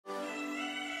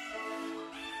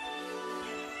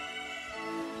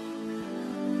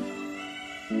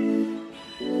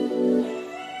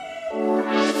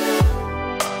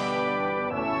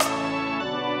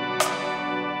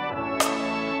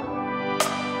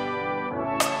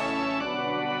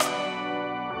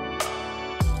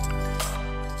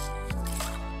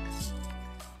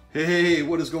Hey,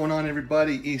 what is going on,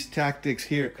 everybody? East Tactics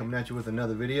here, coming at you with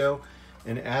another video.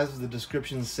 And as the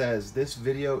description says, this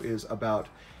video is about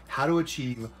how to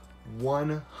achieve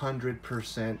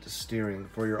 100% steering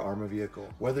for your ARRMA vehicle.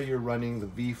 Whether you're running the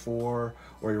V4 or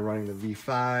you're running the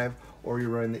V5 or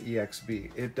you're running the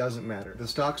EXB, it doesn't matter. The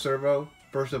stock servo,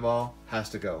 first of all, has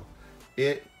to go.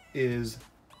 It is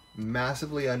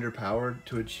massively underpowered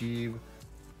to achieve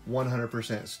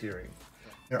 100% steering.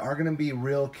 There are going to be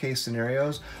real case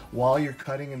scenarios while you're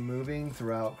cutting and moving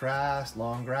throughout grass,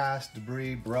 long grass,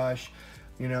 debris, brush,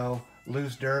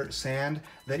 loose dirt, sand,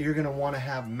 that you're going to want to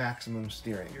have maximum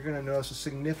steering. You're going to notice a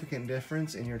significant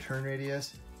difference in your turn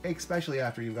radius, especially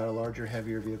after you've got a larger,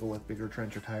 heavier vehicle with bigger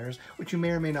trencher tires, which you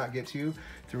may or may not get to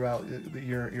throughout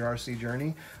your RC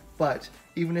journey. But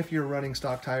even if you're running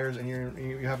stock tires and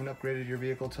you haven't upgraded your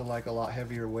vehicle to like a lot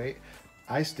heavier weight,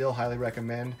 I still highly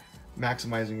recommend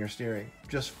maximizing your steering,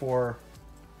 just for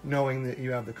knowing that you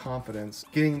have the confidence,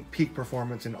 getting peak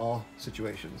performance in all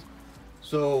situations.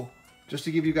 So just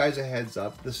to give you guys a heads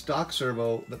up, the stock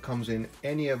servo that comes in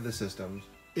any of the systems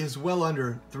is well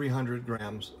under 300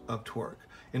 grams of torque.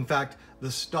 In fact,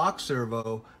 the stock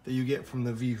servo that you get from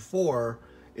the V4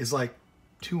 is like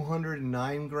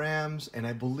 209 grams, and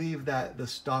I believe that the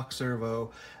stock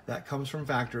servo that comes from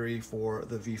factory for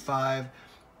the V5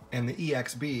 and the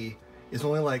EXB is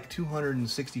only like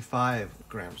 265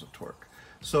 grams of torque.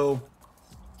 So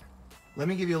let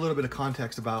me give you a little bit of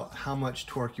context about how much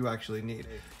torque you actually need.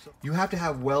 You have to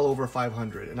have well over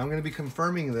 500, and I'm going to be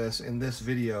confirming this in this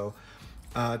video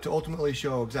to ultimately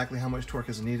show exactly how much torque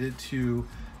is needed to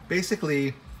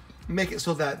basically make it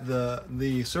so that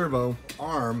the servo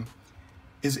arm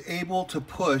is able to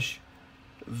push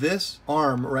this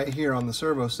arm right here on the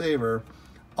servo saver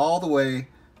all the way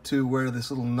to where this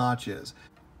little notch is,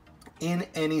 in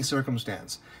any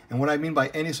circumstance. And what I mean by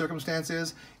any circumstance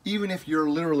is, even if you're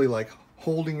literally like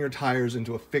holding your tires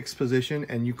into a fixed position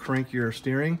and you crank your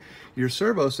steering, your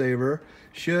servo saver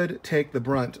should take the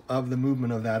brunt of the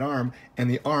movement of that arm, and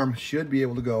the arm should be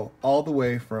able to go all the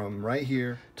way from right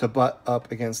here to butt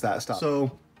up against that stop.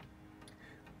 So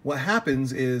what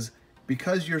happens is,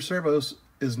 because your servo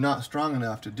is not strong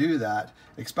enough to do that,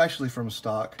 especially from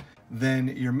stock,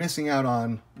 then you're missing out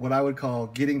on what I would call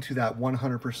getting to that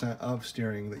 100% of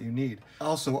steering that you need.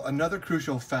 Also, another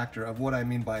crucial factor of what I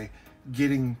mean by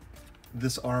getting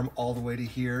this arm all the way to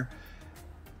here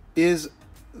is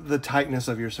the tightness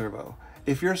of your servo.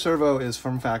 If your servo is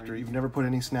from factory, you've never put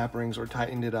any snap rings or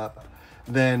tightened it up,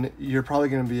 then you're probably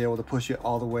going to be able to push it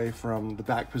all the way from the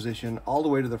back position all the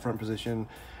way to the front position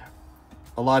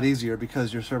a lot easier,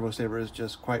 because your servo saver is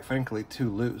just, quite frankly, too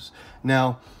loose.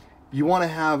 Now, you want to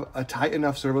have a tight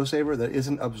enough servo saver that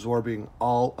isn't absorbing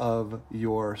all of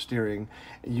your steering.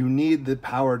 You need the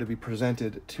power to be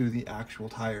presented to the actual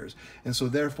tires. And so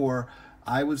therefore,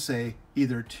 I would say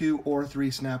either 2 or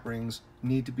 3 snap rings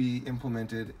need to be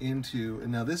implemented into,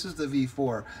 and now this is the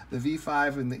V4. The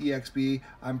V5 and the EXB,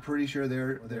 I'm pretty sure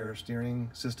their steering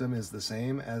system is the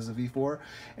same as the V4.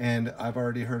 And I've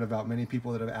already heard about many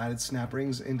people that have added snap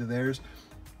rings into theirs.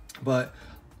 But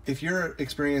if you're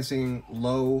experiencing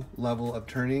low level of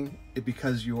turning,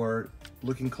 because you're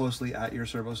looking closely at your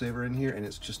servo saver in here and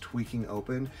it's just tweaking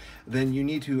open, then you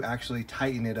need to actually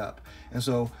tighten it up. And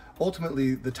so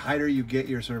ultimately, the tighter you get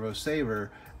your servo saver,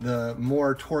 the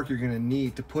more torque you're going to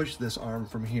need to push this arm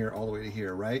from here all the way to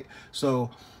here, right?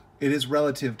 So it is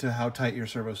relative to how tight your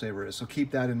servo saver is. So keep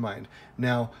that in mind.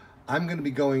 Now, I'm going to be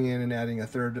going in and adding a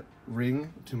 3rd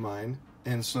ring to mine.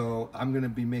 And so I'm going to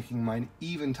be making mine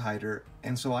even tighter,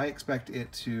 and so I expect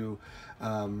it to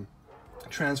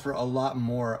transfer a lot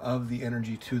more of the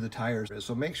energy to the tires.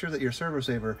 So make sure that your servo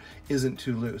saver isn't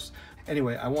too loose.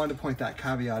 Anyway, I wanted to point that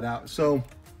caveat out. So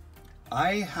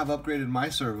I have upgraded my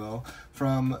servo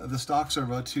from the stock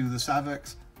servo to the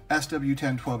Savix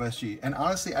SW1012SG. And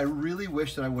honestly, I really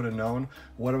wish that I would have known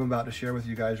what I'm about to share with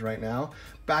you guys right now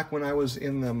back when I was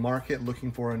in the market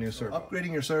looking for a new servo.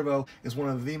 Upgrading your servo is one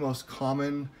of the most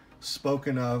common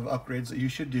spoken of upgrades that you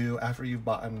should do after you've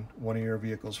bought one of your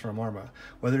vehicles from ARRMA.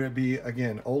 Whether it be,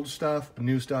 again, old stuff,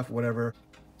 new stuff, whatever.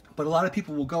 But a lot of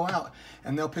people will go out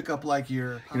and they'll pick up like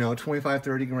your, 25,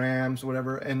 30 grams,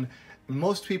 whatever. And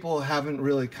most people haven't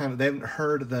really they haven't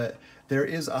heard that there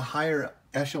is a higher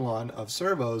echelon of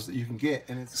servos that you can get,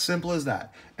 and it's simple as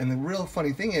that. And the real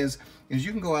funny thing is you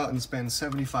can go out and spend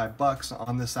 75 bucks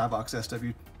on the Savix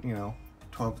SW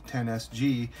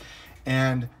 1210SG,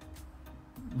 and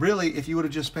really, if you would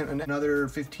have just spent another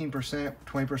 15%,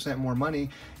 20% more money,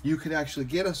 you could actually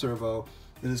get a servo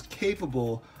that is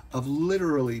capable of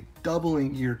literally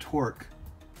doubling your torque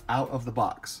out of the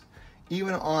box,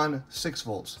 even on 6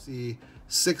 volts. The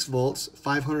 6 volts,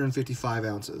 555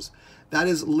 ounces. That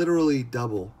is literally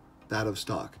double that of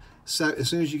stock. So as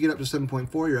soon as you get up to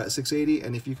 7.4, you're at 680,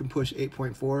 and if you can push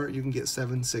 8.4, you can get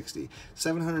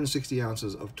 760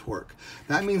 ounces of torque.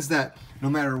 That means that no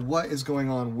matter what is going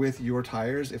on with your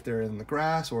tires, if they're in the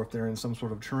grass or if they're in some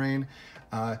sort of terrain,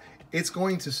 it's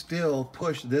going to still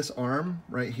push this arm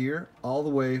right here all the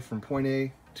way from point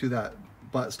A to that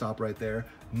butt stop right there,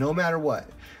 no matter what.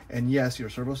 And yes, your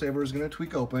servo saver is going to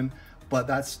tweak open, but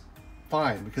that's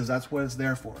fine because that's what it's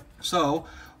there for. So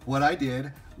what I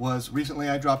did was recently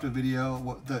I dropped a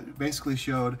video that basically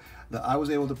showed that I was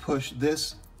able to push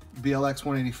this BLX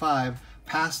 185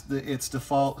 past its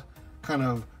default kind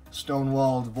of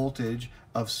stone-walled voltage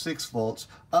of 6 volts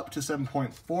up to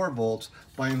 7.4 volts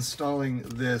by installing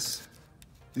this.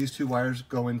 These two wires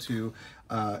go into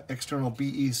external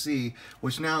BEC,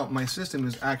 which now my system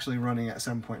is actually running at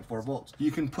 7.4 volts.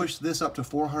 You can push this up to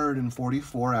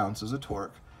 444 ounces of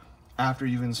torque after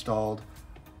you've installed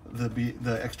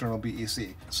the external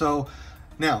BEC. So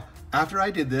now, after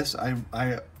I did this,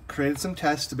 I created some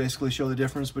tests to basically show the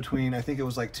difference between, I think it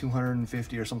was like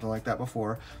 250 or something like that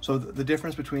before. So the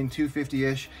difference between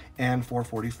 250-ish and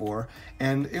 444,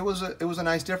 and it was a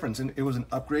nice difference, and it was an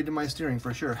upgrade to my steering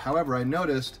for sure. However, I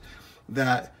noticed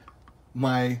that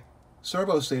my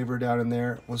servo saver down in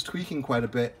there was tweaking quite a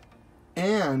bit,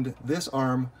 and this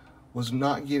arm was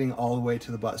not getting all the way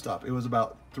to the butt stop. It was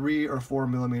about 3 or 4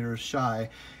 millimeters shy,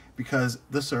 because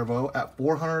the servo at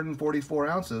 444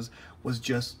 ounces was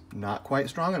just not quite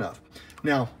strong enough.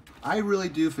 Now, I really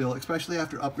do feel, especially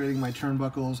after upgrading my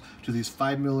turnbuckles to these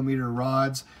 5mm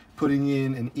rods, putting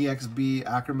in an EXB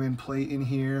Ackerman plate in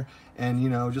here, and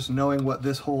just knowing what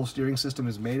this whole steering system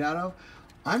is made out of,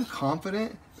 I'm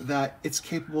confident that it's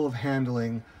capable of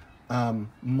handling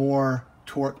more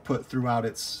torque put throughout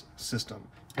its system.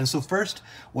 And so first,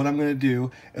 what I'm going to do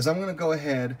is I'm going to go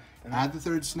ahead and add the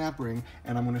 3rd snap ring,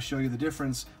 and I'm going to show you the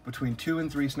difference between 2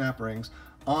 and 3 snap rings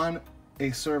on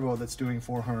a servo that's doing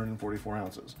 444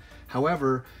 ounces.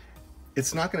 However,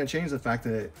 it's not going to change the fact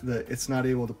that it's not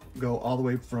able to go all the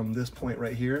way from this point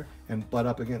right here and butt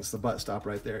up against the butt stop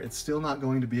right there. It's still not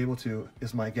going to be able to,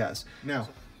 is my guess. Now,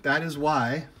 that is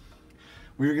why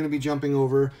we're going to be jumping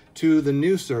over to the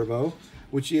new servo,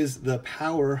 which is the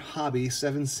Power Hobby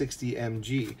 760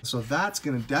 MG. So that's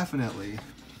going to definitely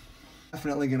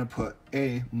going to put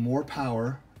more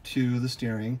power to the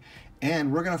steering,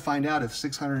 and we're going to find out if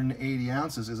 680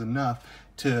 ounces is enough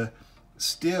to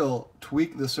still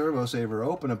tweak the servo saver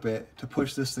open a bit to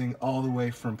push this thing all the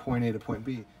way from point A to point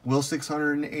B. Will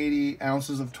 680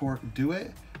 ounces of torque do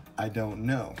it? I don't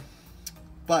know.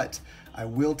 But I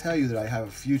will tell you that I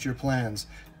have future plans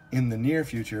in the near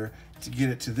future to get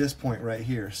it to this point right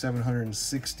here,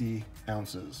 760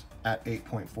 ounces at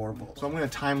 8.4 volts. So I'm going to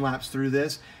time lapse through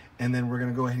this, and then we're going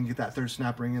to go ahead and get that 3rd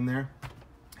snap ring in there.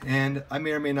 And I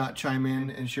may or may not chime in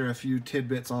and share a few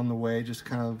tidbits on the way, just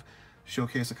kind of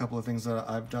showcase a couple of things that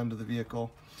I've done to the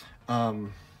vehicle.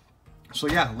 So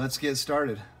yeah, let's get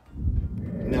started.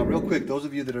 Now real quick, those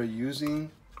of you that are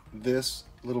using this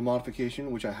little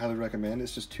modification, which I highly recommend,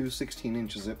 it's just 2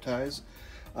 16-inch zip ties.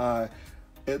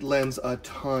 It lends a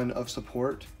ton of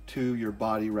support to your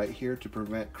body right here to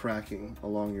prevent cracking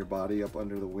along your body up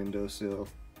under the windowsill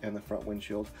and the front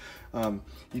windshield.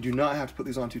 You do not have to put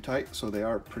these on too tight, so they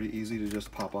are pretty easy to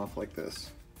just pop off like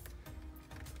this.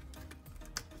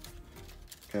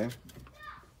 Okay.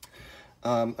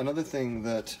 Another thing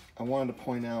that I wanted to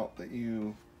point out that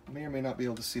you may or may not be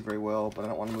able to see very well, but I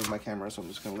don't want to move my camera, so I'm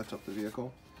just going to lift up the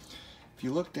vehicle. If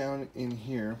you look down in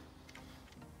here,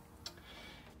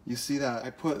 you see that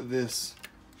I put this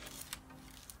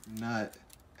nut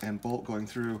and bolt going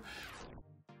through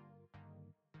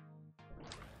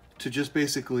to just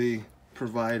basically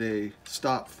provide a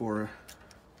stop for,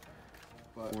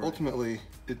 but ultimately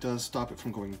it does stop it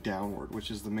from going downward,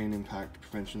 which is the main impact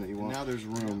prevention that you want. Now there's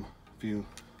room,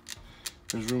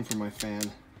 there's room for my fan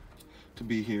to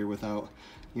be here without,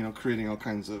 creating all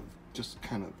kinds of just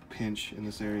kind of pinch in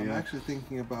this area. I'm actually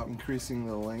thinking about increasing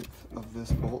the length of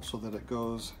this bolt so that it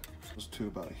goes to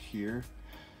about here,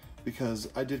 because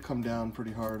I did come down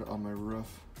pretty hard on my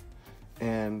roof,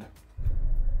 and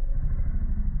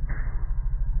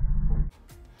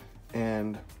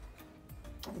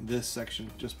this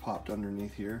section just popped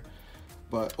underneath here,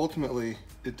 but ultimately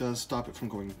it does stop it from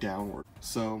going downward.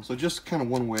 So just kind of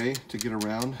one way to get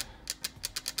around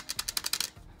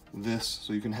this,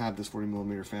 so you can have this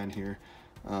 40mm fan here.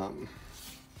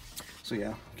 So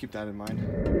yeah, keep that in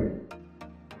mind.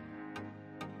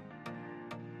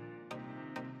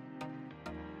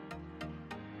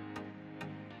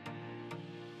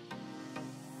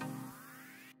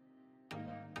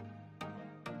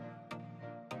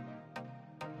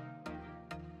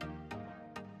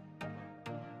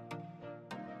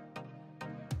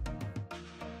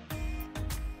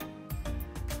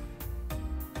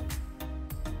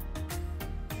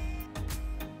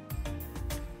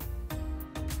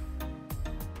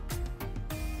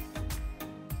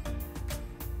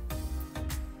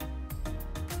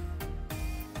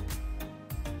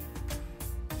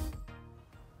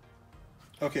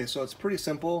 Okay, so it's pretty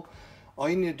simple. All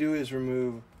you need to do is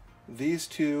remove these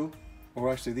two,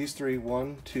 or actually these three,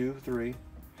 1, 2, 3,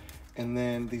 and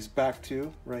then these back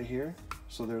two right here.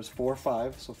 So there's 4,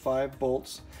 5, so 5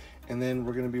 bolts, and then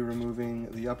we're going to be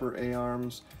removing the upper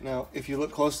A-arms. Now, if you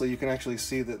look closely, you can actually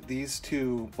see that these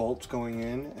 2 bolts going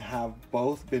in have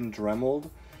both been dremeled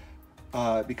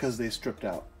because they stripped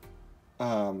out.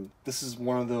 This is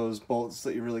one of those bolts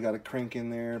that you really got to crank in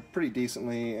there pretty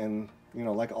decently, and you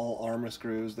know, like all ARRMA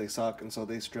screws, they suck, and so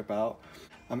they strip out.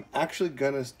 I'm actually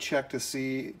gonna check to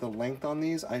see the length on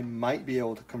these. I might be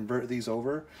able to convert these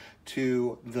over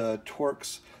to the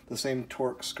Torx, the same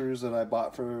Torx screws that I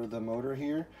bought for the motor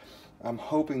here. I'm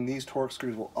hoping these Torx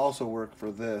screws will also work for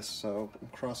this, so I'm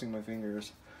crossing my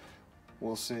fingers.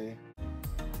 We'll see.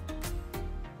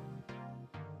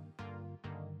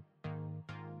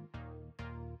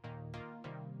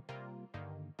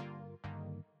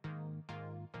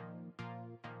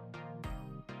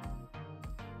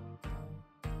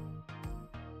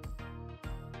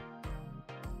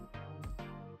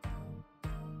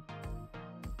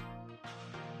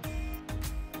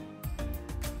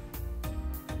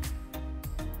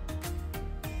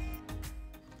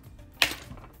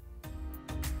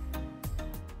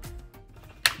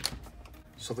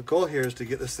 So the goal here is to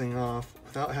get this thing off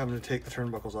without having to take the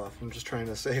turnbuckles off. I'm just trying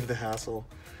to save the hassle,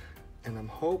 and I'm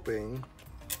hoping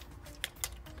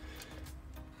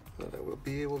that I will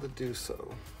be able to do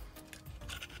so.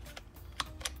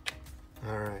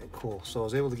 All right, cool. So I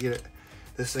was able to get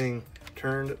this thing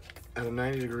turned at a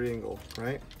 90-degree angle,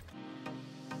 right?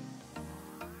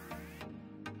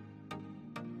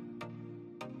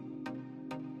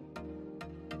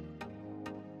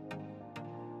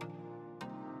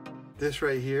 This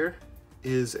right here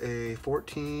is a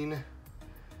 14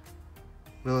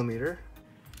 millimeter.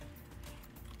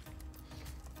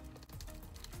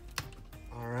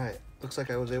 All right, looks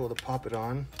like I was able to pop it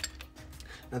on.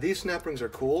 Now these snap rings are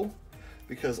cool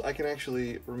because I can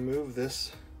actually remove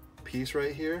this piece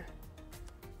right here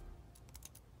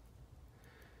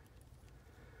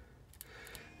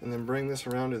and then bring this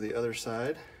around to the other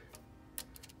side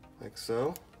like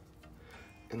so,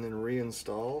 and then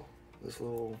reinstall this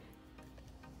little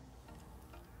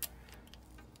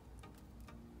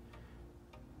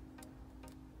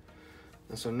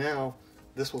And so now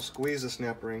this will squeeze the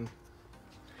snap ring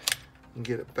and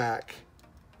get it back.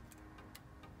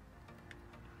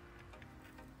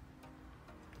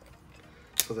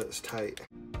 So that it's tight.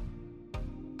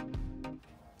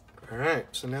 All right,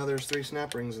 so now there's 3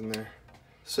 snap rings in there.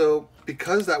 So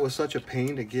because that was such a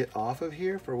pain to get off of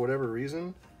here for whatever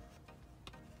reason,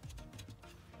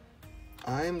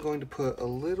 I'm going to put a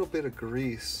little bit of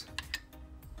grease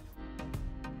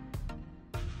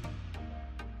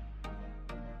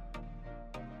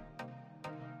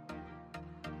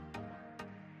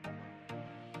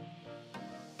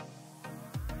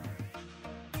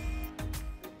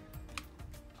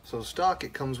So stock,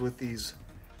 it comes with these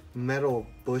metal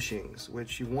bushings,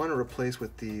 which you want to replace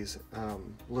with these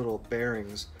little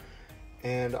bearings.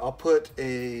 And I'll put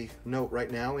a note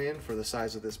right now in for the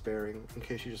size of this bearing in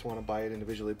case you just want to buy it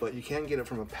individually, but you can get it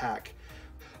from a pack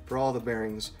for all the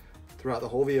bearings throughout the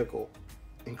whole vehicle,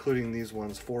 including these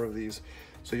ones, 4 of these.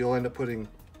 So you'll end up putting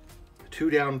 2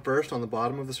 down first on the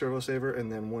bottom of the servo saver,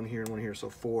 and then 1 here and 1 here, so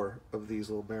 4 of these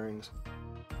little bearings.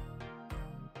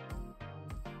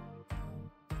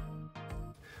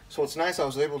 So it's nice I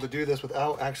was able to do this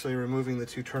without actually removing the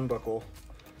 2 turnbuckle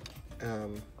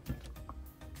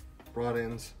rod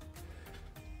ends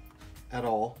at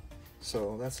all.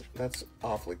 So that's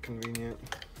awfully convenient.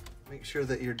 Make sure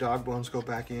that your dog bones go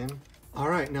back in. All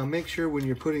right, now make sure when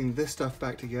you're putting this stuff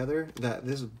back together that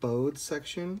this bowed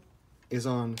section is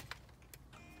on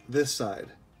this side.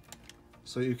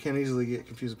 So you can easily get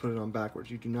confused and put it on backwards.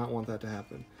 You do not want that to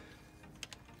happen.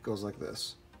 It goes like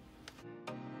this.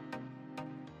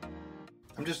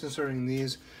 I'm just inserting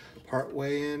these part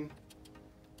way in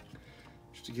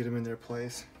just to get them in their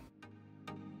place.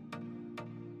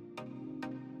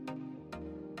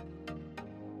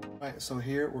 Alright, so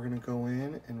here we're going to go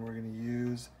in and we're going to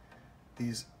use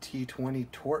these T20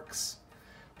 Torx,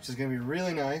 which is going to be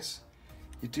really nice.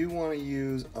 You do want to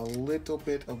use a little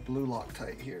bit of blue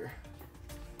Loctite here.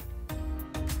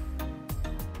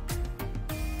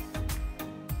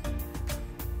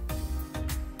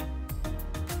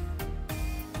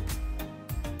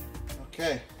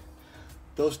 Okay,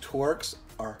 those Torx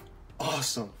are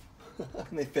awesome.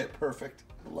 They fit perfect.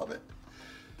 I love it.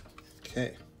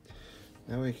 Okay,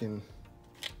 now we can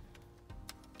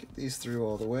get these through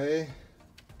all the way.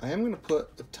 I am going to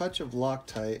put a touch of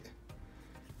Loctite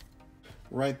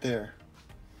right there,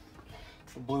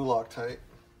 the blue Loctite.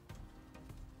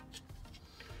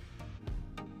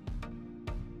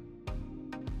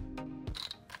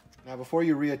 Now before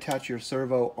you reattach your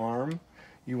servo arm,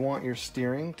 you want your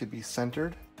steering to be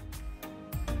centered.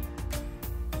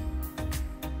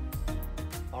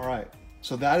 All right,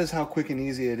 so that is how quick and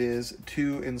easy it is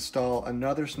to install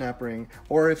another snap ring,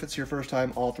 or if it's your first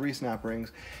time, all 3 snap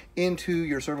rings into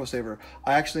your servo saver.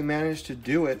 I actually managed to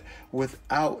do it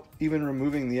without even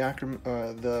removing the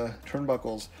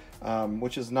turnbuckles,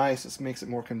 which is nice. It makes it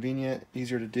more convenient,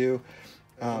 easier to do.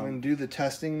 I'm going to do the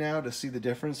testing now to see the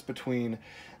difference between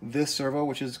this servo,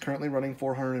 which is currently running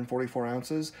 444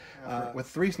 ounces, with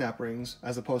 3 snap rings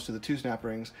as opposed to the 2 snap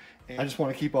rings. And I just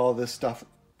want to keep all this stuff,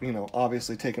 you know,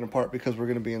 obviously taken apart, because we're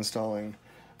going to be installing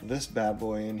this bad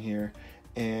boy in here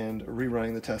and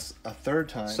rerunning the test a 3rd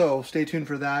time. So stay tuned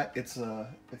for that. It's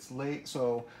late,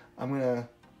 so I'm going to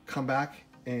come back,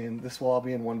 and this will all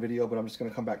be in one video, but I'm just going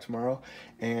to come back tomorrow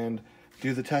and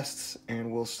do the tests,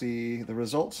 and we'll see the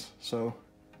results. So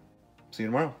see you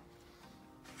tomorrow.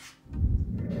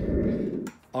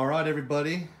 All right,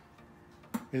 everybody.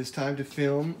 It is time to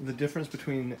film the difference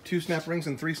between 2 snap rings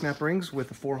and 3 snap rings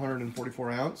with a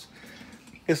 444 ounce.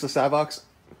 It's the Savox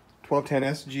 1210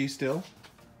 SG still.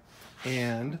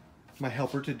 And my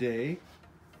helper today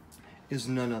is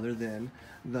none other than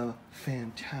the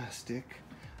fantastic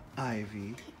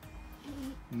Ivy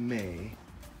May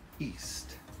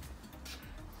East.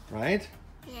 Right?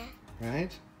 Yeah.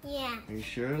 Right? Yeah. Are you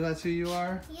sure that's who you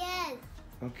are? Yes.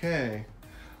 Okay.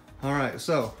 All right,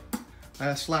 so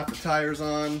I slapped the tires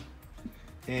on,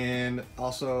 and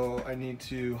also I need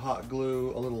to hot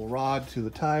glue a little rod to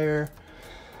the tire.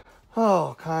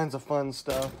 Oh, kinds of fun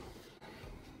stuff.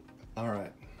 All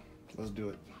right, let's do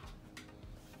it.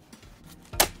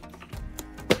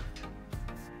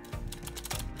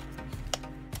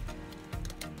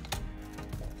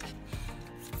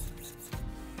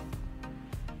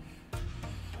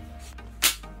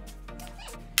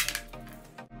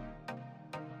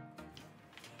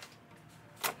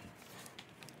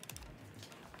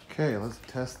 Okay, let's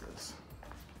test this.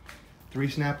 3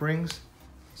 snap rings,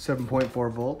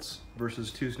 7.4 volts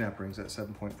versus 2 snap rings at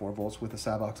 7.4 volts with the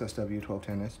Savox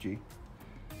SW1210 SG.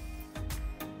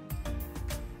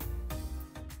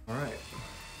 All right.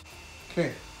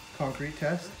 Okay, concrete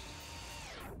test.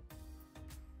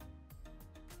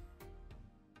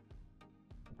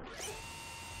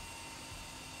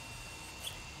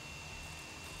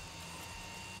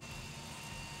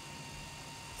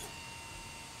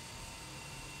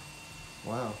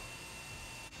 Wow.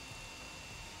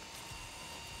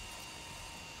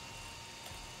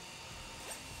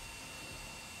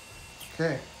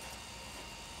 Okay.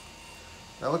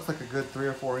 That looks like a good 3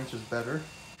 or 4 inches better.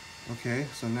 Okay,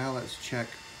 so now let's check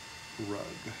rug.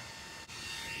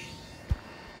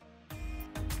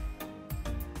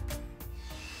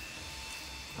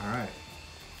 All right.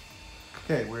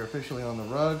 Okay, we're officially on the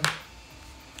rug.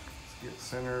 Let's get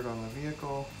centered on the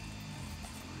vehicle.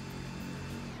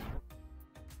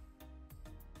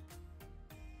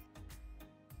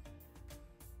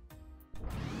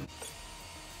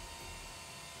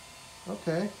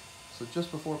 Okay, so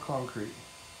just before concrete.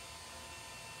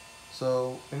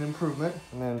 So an improvement,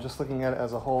 and then just looking at it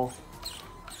as a whole,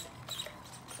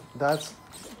 that's,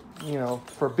 you know,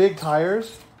 for big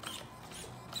tires,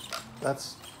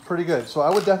 that's pretty good. So I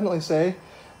would definitely say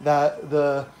that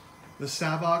the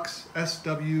Savox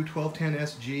SW1210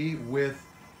 SG with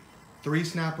 3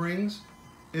 snap rings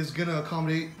is gonna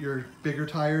accommodate your bigger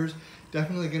tires,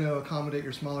 definitely gonna accommodate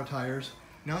your smaller tires.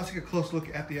 Now let's take a close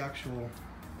look at the actual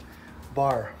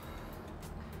bar.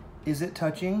 Is it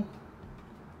touching?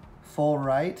 Full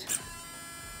right?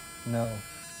 No.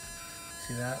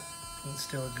 See that? It's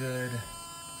still a good,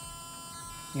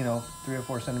 you know, 3 or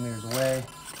 4 centimeters away.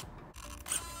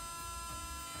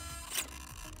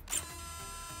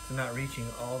 It's not reaching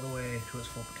all the way to its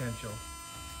full potential.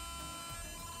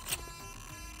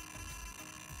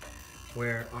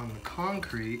 Where on the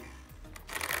concrete,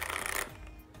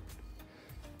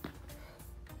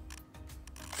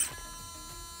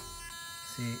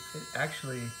 see, it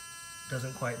actually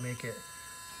doesn't quite make it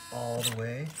all the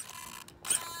way.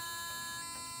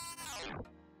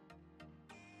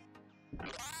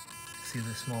 See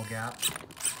this small gap?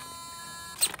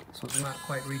 So it's not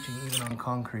quite reaching even on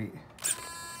concrete.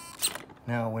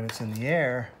 Now when it's in the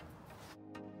air,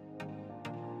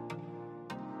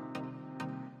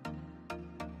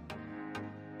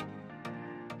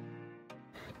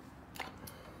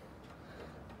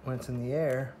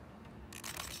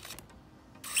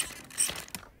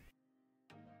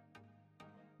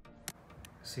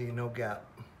 see, no gap.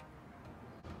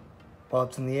 While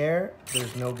it's in the air,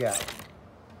 there's no gap.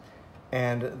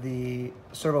 And the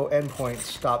servo endpoint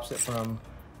stops it from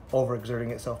overexerting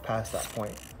itself past that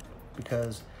point,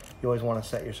 because you always want to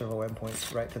set your servo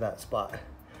endpoints right to that spot.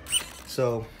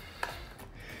 So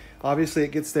obviously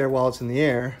it gets there while it's in the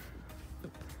air.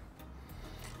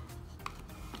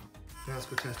 Now let's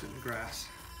go test it in the grass.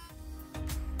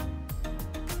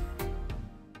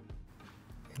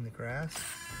 In the grass,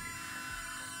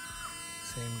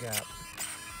 same gap.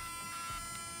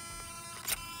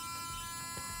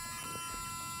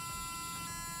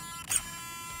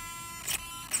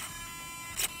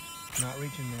 Not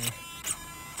reaching there.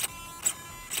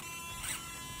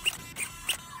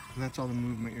 And that's all the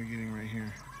movement you're getting right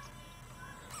here.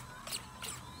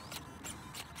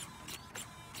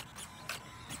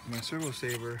 My servo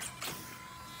saver,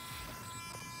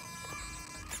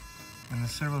 and the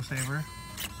servo saver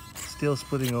still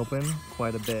splitting open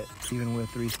quite a bit, even with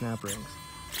 3 snap rings.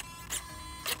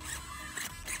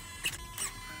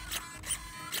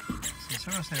 So the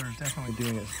servo saver is definitely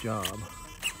doing its job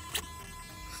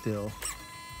still.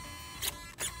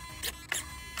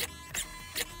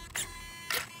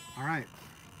 All right,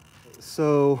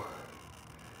 so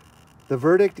the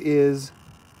verdict is,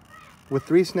 with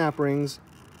 3 snap rings,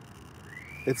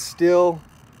 it's still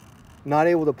not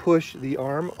able to push the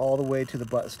arm all the way to the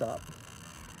butt stop.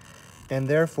 And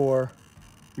therefore,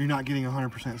 you're not getting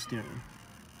 100% steering.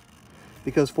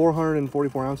 Because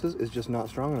 444 ounces is just not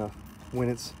strong enough when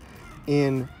it's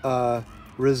in a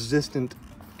resistant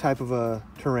type of a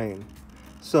terrain.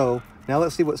 So now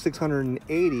let's see what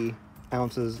 680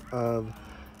 ounces of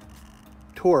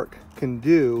torque can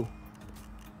do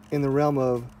in the realm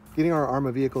of getting our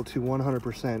ARRMA vehicle to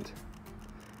 100%,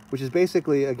 which is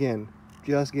basically, again,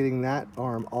 just getting that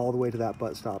arm all the way to that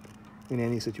butt stop in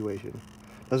any situation.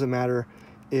 Doesn't matter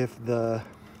if the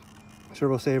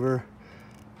servo saver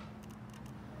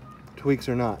tweaks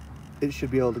or not. It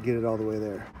should be able to get it all the way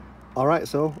there. All right,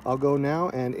 so I'll go now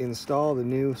and install the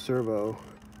new servo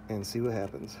and see what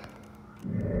happens.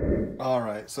 All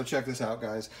right, so check this out,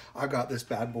 guys. I've got this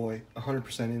bad boy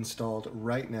 100% installed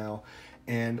right now,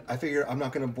 and I figure I'm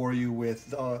not going to bore you with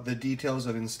the details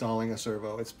of installing a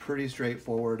servo. It's pretty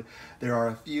straightforward. There are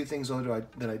a few things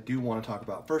that I do want to talk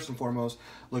about. First and foremost,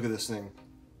 look at this thing.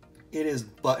 It is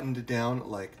buttoned down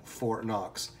like Fort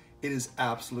Knox. It is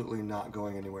absolutely not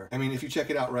going anywhere. I mean, if you check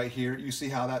it out right here, you see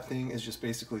how that thing is just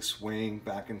basically swaying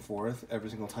back and forth every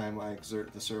single time I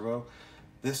exert the servo.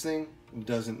 This thing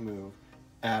doesn't move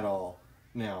at all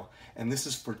now, and this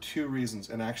is for 2 reasons.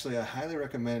 And actually, I highly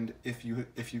recommend, if you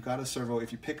got a servo,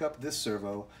 if you pick up this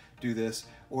servo, do this,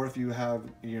 or if you have,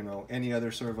 you know, any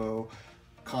other servo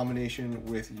combination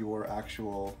with your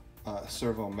actual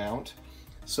servo mount.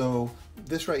 So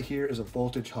this right here is a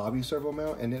voltage hobby servo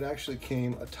mount, and it actually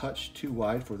came a touch too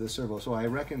wide for this servo. So I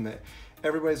reckon that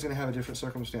everybody's going to have a different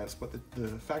circumstance, but the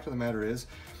fact of the matter is,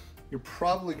 you're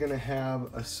probably going to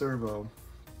have a servo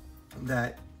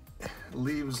that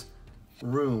leaves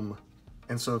room.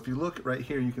 And so if you look right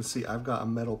here, you can see I've got a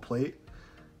metal plate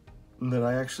that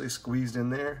I actually squeezed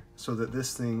in there so that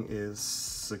this thing is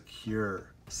secure,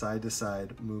 side to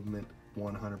side movement,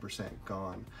 100%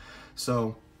 gone.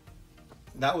 So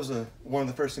that was one of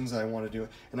the first things that I wanted to do.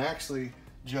 And I actually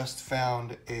just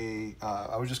found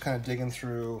I was just kind of digging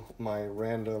through my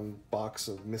random box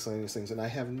of miscellaneous things, and I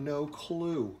have no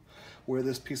clue where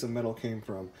this piece of metal came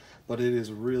from, but it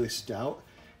is really stout.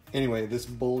 Anyway, this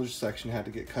bulge section had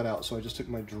to get cut out, so I just took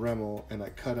my Dremel and I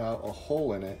cut out a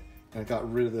hole in it, and I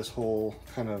got rid of this whole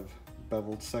kind of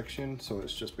beveled section, so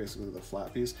it's just basically the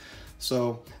flat piece.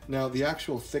 So now the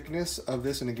actual thickness of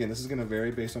this, and again, this is going to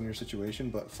vary based on your situation,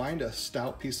 but find a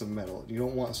stout piece of metal. You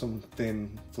don't want some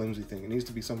thin, flimsy thing. It needs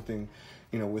to be something,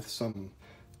 you know, with some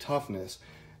toughness,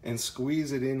 and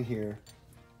squeeze it in here,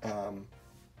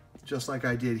 just like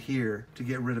I did here, to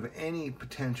get rid of any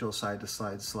potential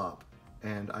side-to-side slop.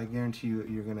 And I guarantee you,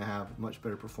 you're going to have much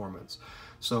better performance.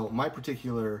 So my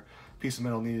particular piece of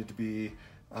metal needed to be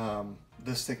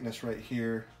this thickness right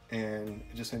here, and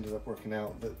it just ended up working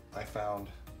out that I found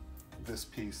this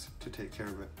piece to take care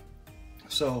of it.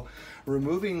 So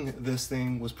removing this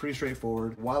thing was pretty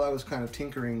straightforward. While I was kind of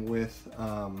tinkering with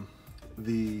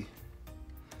the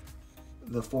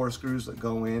 4 screws that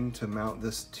go in to mount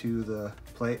this to the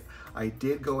plate, I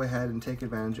did go ahead and take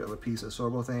advantage of a piece of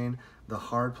sorbothane, the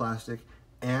hard plastic,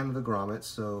 and the grommets.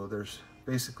 So there's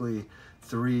basically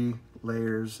 3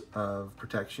 layers of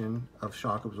protection, of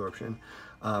shock absorption.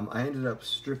 I ended up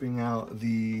stripping out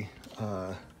the,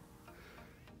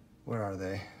 where are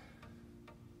they?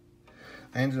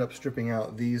 I ended up stripping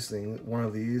out these things, one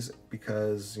of these,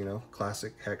 because, you know,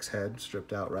 classic hex head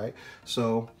stripped out, right?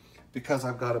 So because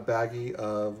I've got a baggie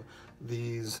of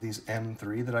these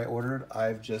M3 that I ordered,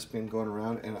 I've just been going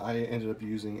around, and I ended up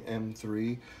using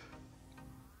M3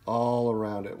 all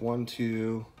around it. 1,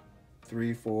 2,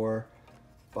 3, 4,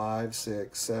 5,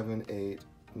 6, 7, 8,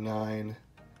 9,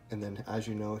 and then as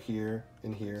you know, here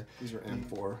and here, these are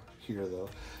M4 here though.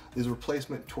 These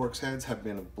replacement Torx heads have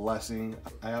been a blessing.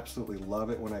 I absolutely love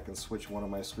it when I can switch one of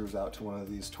my screws out to one of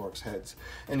these Torx heads.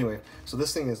 Anyway, so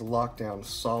this thing is locked down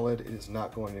solid. It is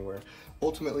not going anywhere.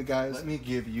 Ultimately, guys, let me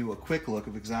give you a quick look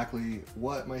of exactly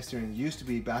what my steering used to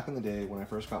be back in the day when I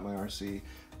first got my RC.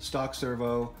 Stock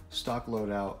servo, stock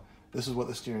loadout. This is what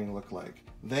the steering looked like.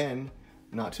 Then,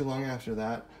 not too long after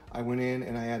that, I went in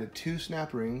and I added 2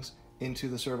 snap rings into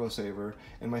the servo saver,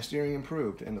 and my steering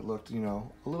improved and it looked, you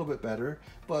know, a little bit better.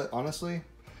 But honestly,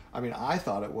 I mean, I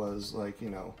thought it was like, you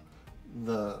know,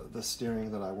 the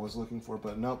steering that I was looking for,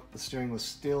 but nope, the steering was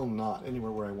still not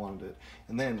anywhere where I wanted it.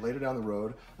 And then later down the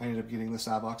road, I ended up getting the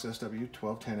Savox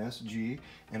SW1210SG,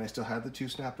 and I still had the 2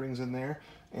 snap rings in there,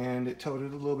 and it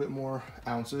toted a little bit more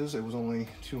ounces. It was only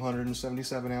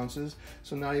 277 ounces,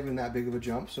 so not even that big of a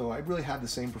jump. So I really had the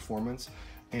same performance.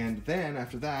 And then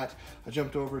after that, I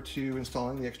jumped over to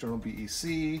installing the external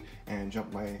BEC and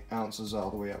jumped my ounces all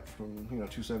the way up from, you know,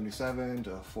 277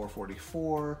 to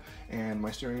 444, and my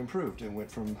steering improved. It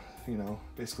went from, you know,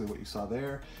 basically what you saw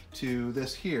there to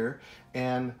this here.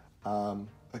 And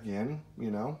again,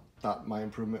 you know, thought my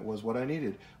improvement was what I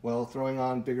needed. Well, throwing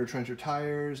on bigger trencher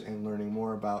tires and learning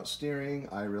more about steering,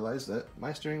 I realized that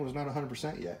my steering was not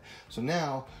 100% yet. So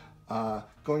now,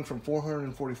 going from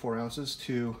 444 ounces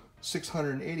to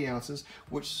 680 ounces,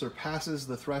 which surpasses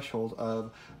the threshold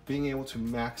of being able to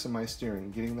maximize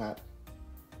steering, getting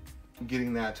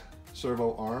that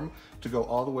servo arm to go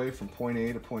all the way from point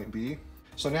A to point B.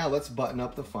 So now let's button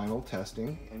up the final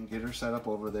testing and get her set up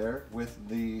over there with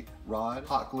the rod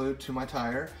hot glued to my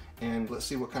tire, and let's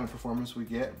see what kind of performance we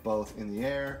get both in the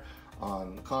air,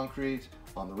 on the concrete,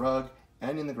 on the rug,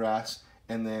 and in the grass.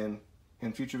 And then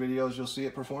in future videos you'll see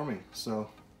it performing. So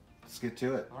let's get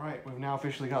to it. All right, we've now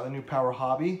officially got the new Power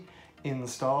Hobby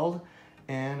installed,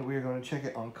 and we're going to check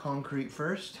it on concrete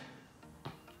first.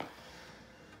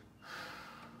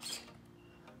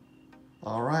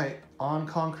 All right, on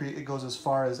concrete it goes as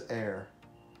far as air.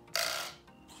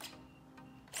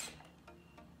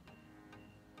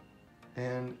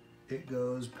 And it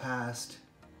goes past,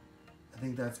 I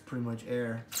think that's pretty much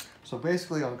air. So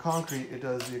basically on concrete it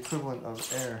does the equivalent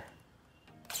of air.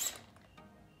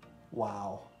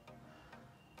 Wow.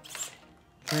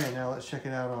 Okay, now let's check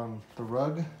it out on the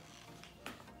rug.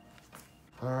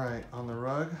 All right, on the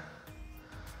rug,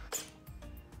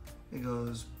 it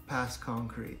goes past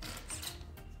concrete.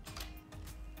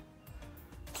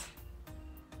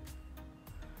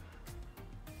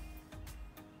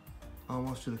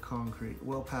 Almost to the concrete,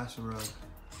 well past the rug.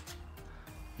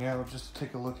 Now just to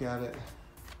take a look at it.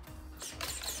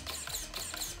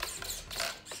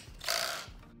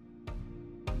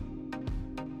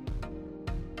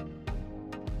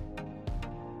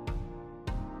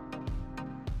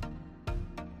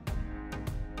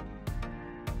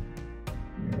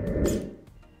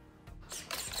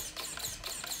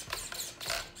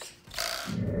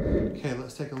 Okay,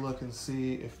 let's take a look and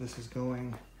see if this is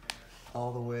going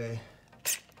all the way.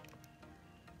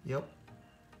 Yep,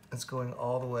 it's going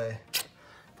all the way.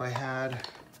 If I had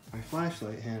my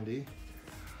flashlight handy,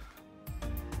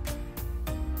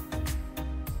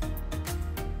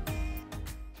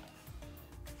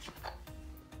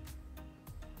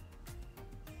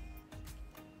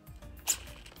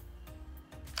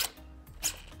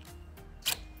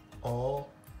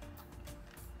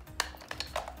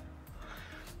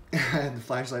 I had the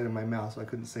flashlight in my mouth, so I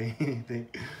couldn't say anything.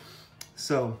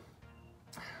 So,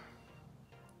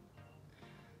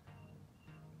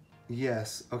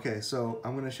 yes, okay, so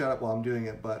I'm gonna shut up while I'm doing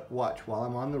it, but watch, while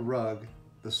I'm on the rug,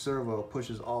 the servo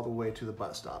pushes all the way to the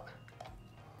butt stop.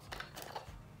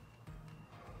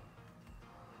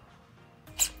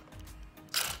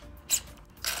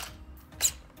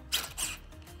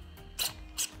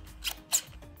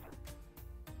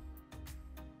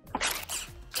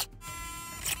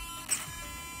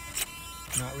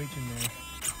 Not reaching there.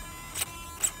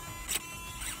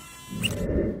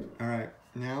 All right,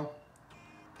 now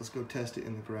let's go test it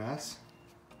in the grass.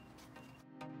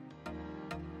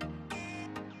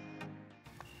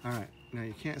 All right, now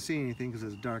you can't see anything because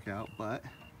it's dark out, but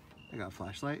I got a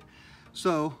flashlight.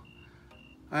 So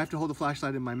I have to hold the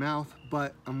flashlight in my mouth,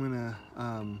 but I'm gonna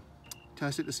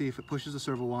test it to see if it pushes the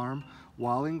servo arm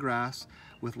while in grass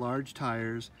with large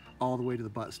tires all the way to the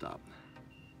butt stop.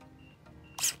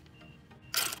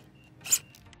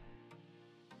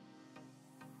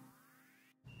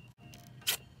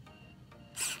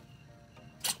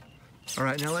 All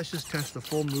right, now let's just test the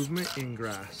full movement in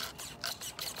grass.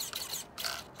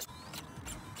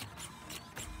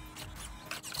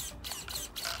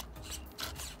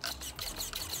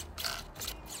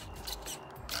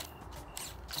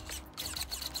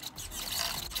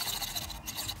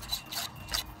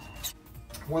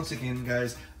 Once again,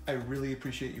 guys, I really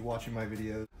appreciate you watching my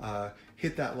videos.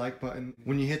 Hit that like button.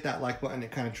 When you hit that like button, it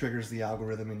kind of triggers the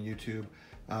algorithm in YouTube.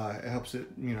 It helps it,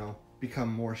 you know, become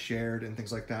more shared and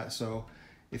things like that. So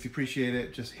if you appreciate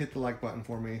it, just hit the like button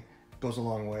for me. It goes a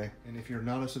long way. And if you're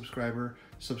not a subscriber,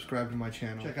 subscribe to my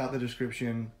channel. Check out the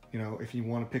description. You know, if you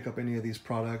want to pick up any of these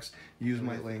products, use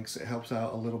my links. It helps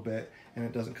out a little bit and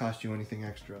it doesn't cost you anything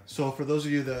extra. So for those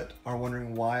of you that are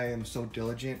wondering why I am so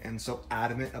diligent and so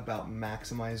adamant about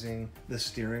maximizing the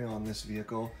steering on this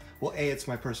vehicle, well, A, it's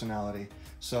my personality.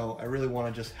 So I really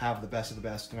want to just have the best of the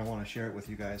best and I want to share it with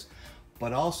you guys.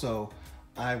 But also,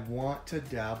 I want to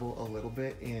dabble a little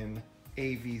bit in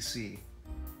AVC.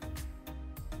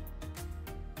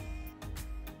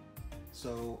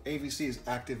 So AVC is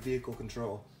active vehicle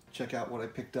control. Check out what I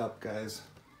picked up, guys.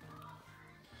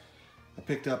 I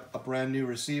picked up a brand new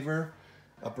receiver,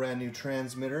 a brand new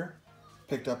transmitter,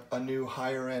 picked up a new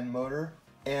higher end motor,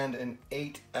 and an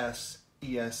 8S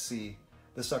ESC.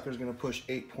 The sucker is going to push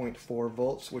 8.4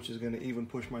 volts, which is going to even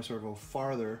push my servo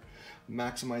farther,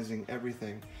 maximizing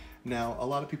everything. Now, a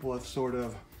lot of people have sort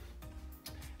of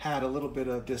had a little bit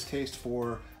of distaste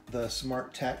for the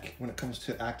smart tech when it comes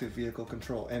to active vehicle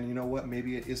control. And you know what?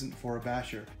 Maybe it isn't for a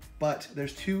basher. But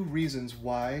there's two reasons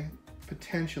why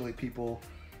potentially people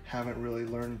haven't really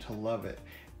learned to love it.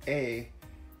 A,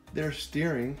 their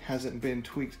steering hasn't been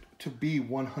tweaked to be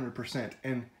 100%.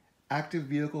 And active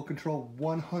vehicle control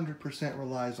 100%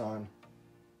 relies on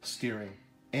steering.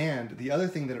 And the other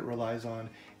thing that it relies on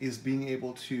is being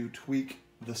able to tweak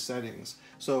the settings.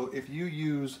 So if you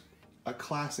use a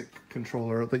classic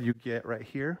controller that you get right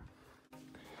here,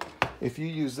 if you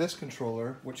use this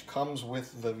controller, which comes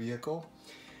with the vehicle,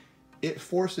 it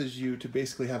forces you to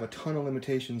basically have a ton of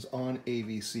limitations on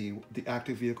AVC, the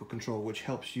active vehicle control, which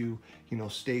helps you, you know,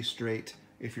 stay straight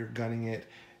if you're gunning it.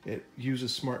 It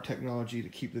uses smart technology to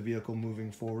keep the vehicle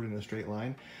moving forward in a straight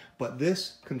line. But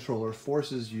this controller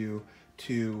forces you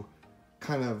to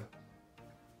kind of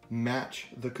match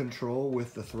the control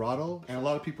with the throttle. And a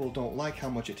lot of people don't like how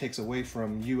much it takes away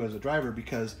from you as a driver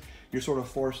because you're sort of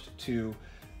forced to,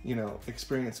 you know,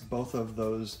 experience both of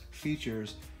those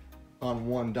features on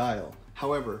one dial.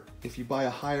 However, if you buy a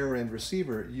higher end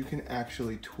receiver, you can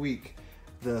actually tweak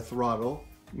the throttle,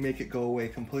 make it go away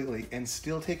completely, and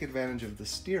still take advantage of the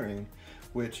steering,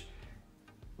 which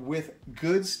with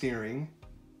good steering,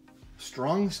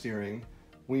 strong steering,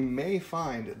 we may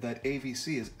find that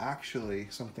AVC is actually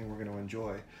something we're going to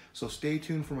enjoy. So stay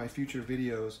tuned for my future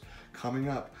videos coming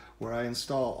up where I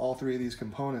install all three of these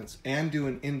components and do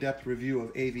an in-depth review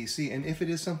of AVC, and if it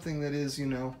is something that is, you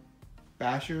know,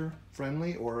 basher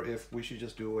friendly, or if we should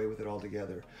just do away with it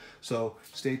altogether. So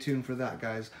stay tuned for that,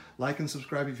 guys. Like and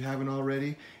subscribe if you haven't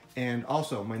already. And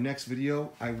also, my next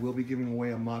video, I will be giving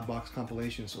away a mod box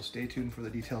compilation, so stay tuned for the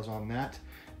details on that.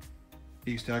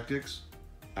 East Tactics,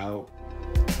 out.